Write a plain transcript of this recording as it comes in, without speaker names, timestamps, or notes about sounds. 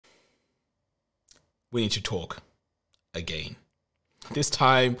we need to talk again. This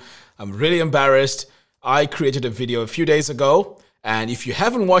time, I'm really embarrassed. I created a video a few days ago, and if you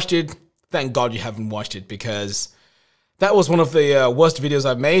haven't watched it, thank God you haven't watched it, because that was one of the worst videos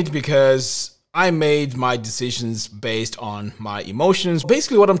I've made, because I made my decisions based on my emotions.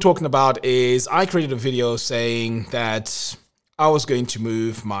 Basically, what I'm talking about is I created a video saying that I was going to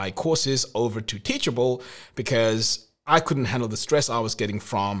move my courses over to Teachable because I couldn't handle the stress I was getting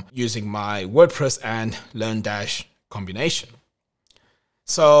from using my WordPress and LearnDash combination.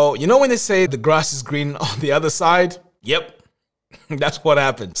 So, you know when they say the grass is green on the other side? Yep, that's what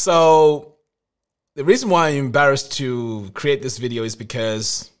happened. So the reason why I'm embarrassed to create this video is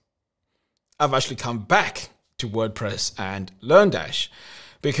because I've actually come back to WordPress and LearnDash,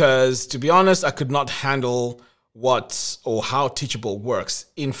 because to be honest, I could not handle what or how Teachable works.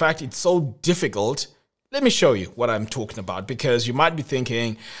 In fact, it's so difficult. Let me show you what I'm talking about, because you might be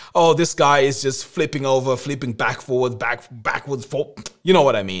thinking, oh, this guy is just flipping over, flipping backwards, forward. You know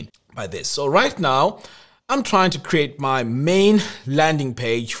what I mean by this. So right now, I'm trying to create my main landing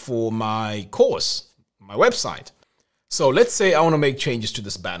page for my course, my website. So let's say I want to make changes to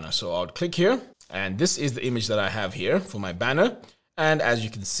this banner. So I'll click here, and this is the image that I have here for my banner. And as you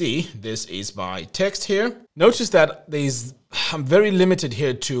can see, this is my text here. Notice that I'm very limited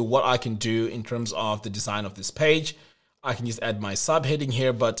here to what I can do in terms of the design of this page. I can just add my subheading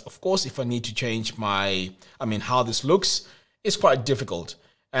here, but of course, if I need to change how this looks, it's quite difficult.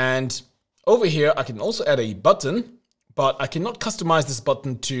 And over here, I can also add a button, but I cannot customize this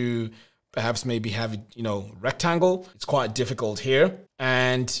button to perhaps maybe have it, rectangle. It's quite difficult here.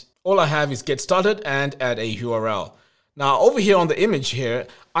 And all I have is get started and add a URL. Now over here on the image here,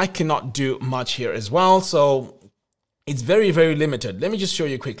 I cannot do much here as well. So it's very, very limited. Let me just show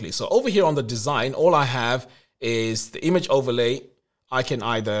you quickly. So over here on the design, all I have is the image overlay. I can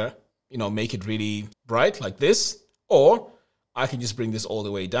either, make it really bright like this, or I can just bring this all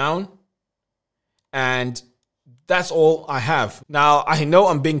the way down. And that's all I have. Now, I know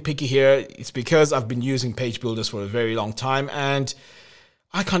I'm being picky here. It's because I've been using page builders for a very long time, and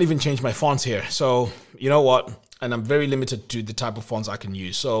I can't even change my fonts here. So you know what? And I'm very limited to the type of fonts I can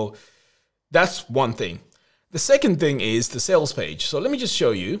use. So that's one thing. The second thing is the sales page. So let me just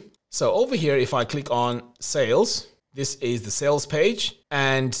show you. So over here, if I click on sales, this is the sales page.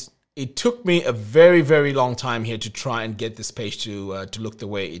 And it took me a very, very long time here to try and get this page to look the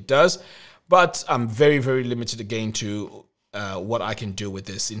way it does. But I'm very, very limited again to what I can do with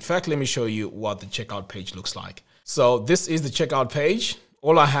this. In fact, let me show you what the checkout page looks like. So this is the checkout page.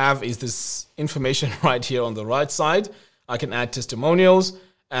 All I have is this information right here on the right side. I can add testimonials,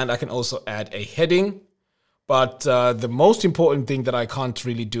 and I can also add a heading. But the most important thing that I can't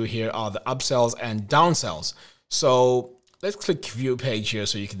really do here are the upsells and downsells. So let's click view page here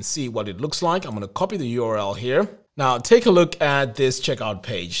so you can see what it looks like. I'm going to copy the URL here. Now take a look at this checkout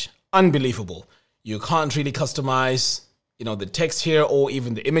page. Unbelievable. You can't really customize, the text here or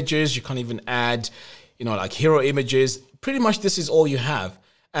even the images. You can't even add, like hero images. Pretty much this is all you have.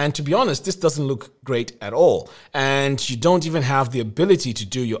 And to be honest, this doesn't look great at all. And you don't even have the ability to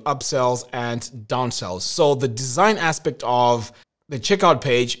do your upsells and downsells. So the design aspect of the checkout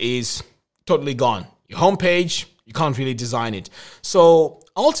page is totally gone. Your home page, you can't really design it. So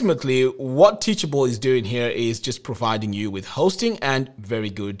ultimately, what Teachable is doing here is just providing you with hosting and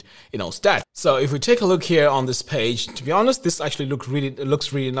very good, stats. So if we take a look here on this page, to be honest, this actually looks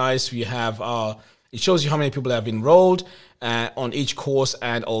really nice. We have it shows you how many people have enrolled on each course,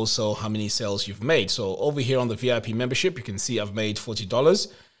 and also how many sales you've made. So over here on the VIP membership, you can see I've made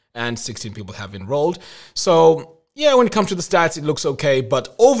 $40 and 16 people have enrolled. So yeah, when it comes to the stats, it looks okay.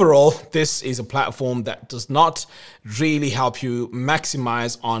 But overall, this is a platform that does not really help you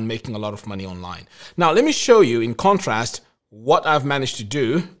maximize on making a lot of money online. Now, let me show you in contrast what I've managed to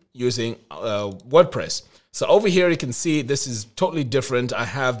do using WordPress. So over here, you can see this is totally different. I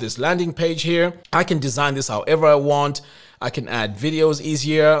have this landing page here. I can design this however I want. I can add videos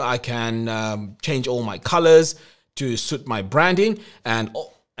easier. I can change all my colors to suit my branding. And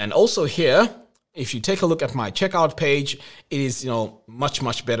also here, if you take a look at my checkout page, it is, much,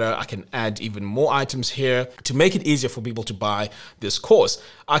 much better. I can add even more items here to make it easier for people to buy this course.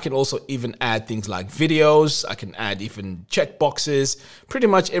 I can also even add things like videos. I can add even checkboxes. Pretty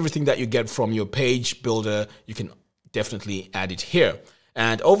much everything that you get from your page builder, you can definitely add it here.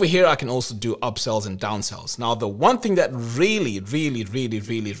 And over here, I can also do upsells and downsells. Now, the one thing that really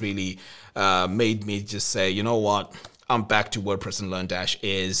made me just say, you know what, I'm back to WordPress and LearnDash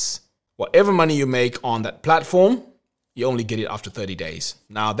is whatever money you make on that platform, you only get it after 30 days.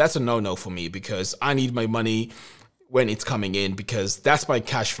 Now, that's a no-no for me because I need my money when it's coming in, because that's my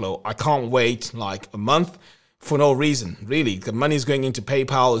cash flow. I can't wait like a month for no reason, really. The money is going into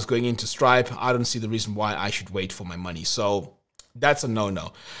PayPal, is going into Stripe. I don't see the reason why I should wait for my money. So that's a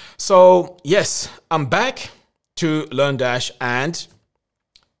no-no. So yes, I'm back to LearnDash and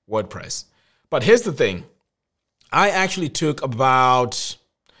WordPress. But here's the thing. I actually took about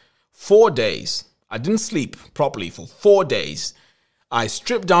 4 days. I didn't sleep properly for 4 days. I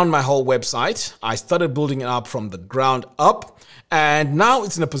stripped down my whole website. I started building it up from the ground up. And now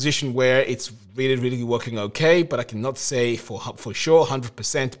it's in a position where it's really, really working okay. But I cannot say for sure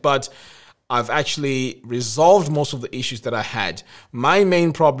 100%. But I've actually resolved most of the issues that I had. My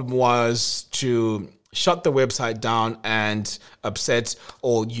main problem was to shut the website down and upset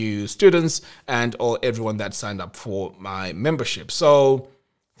all you students and everyone that signed up for my membership. So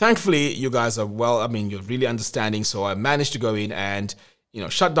thankfully, you guys are you're really understanding. So I managed to go in and,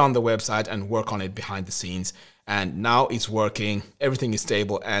 shut down the website and work on it behind the scenes. And now it's working, everything is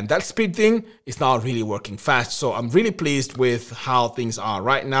stable, and that speed thing is now really working fast. So I'm really pleased with how things are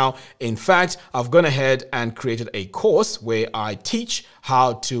right now. In fact, I've gone ahead and created a course where I teach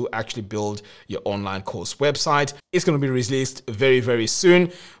how to actually build your online course website. It's going to be released very, very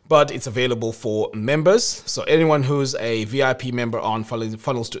soon, but it's available for members. So anyone who's a VIP member on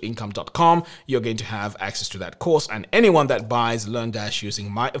funnelstoincome.com, you're going to have access to that course. And anyone that buys LearnDash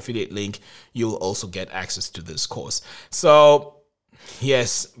using my affiliate link, you'll also get access to this course. So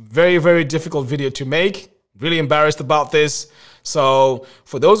yes, very, very difficult video to make. Really embarrassed about this. So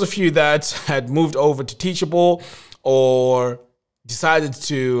for those of you that had moved over to Teachable or decided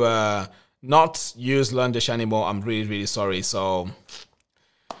to not use LearnDash anymore, I'm really, really sorry. So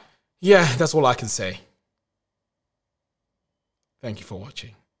yeah, that's all I can say. Thank you for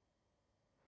watching.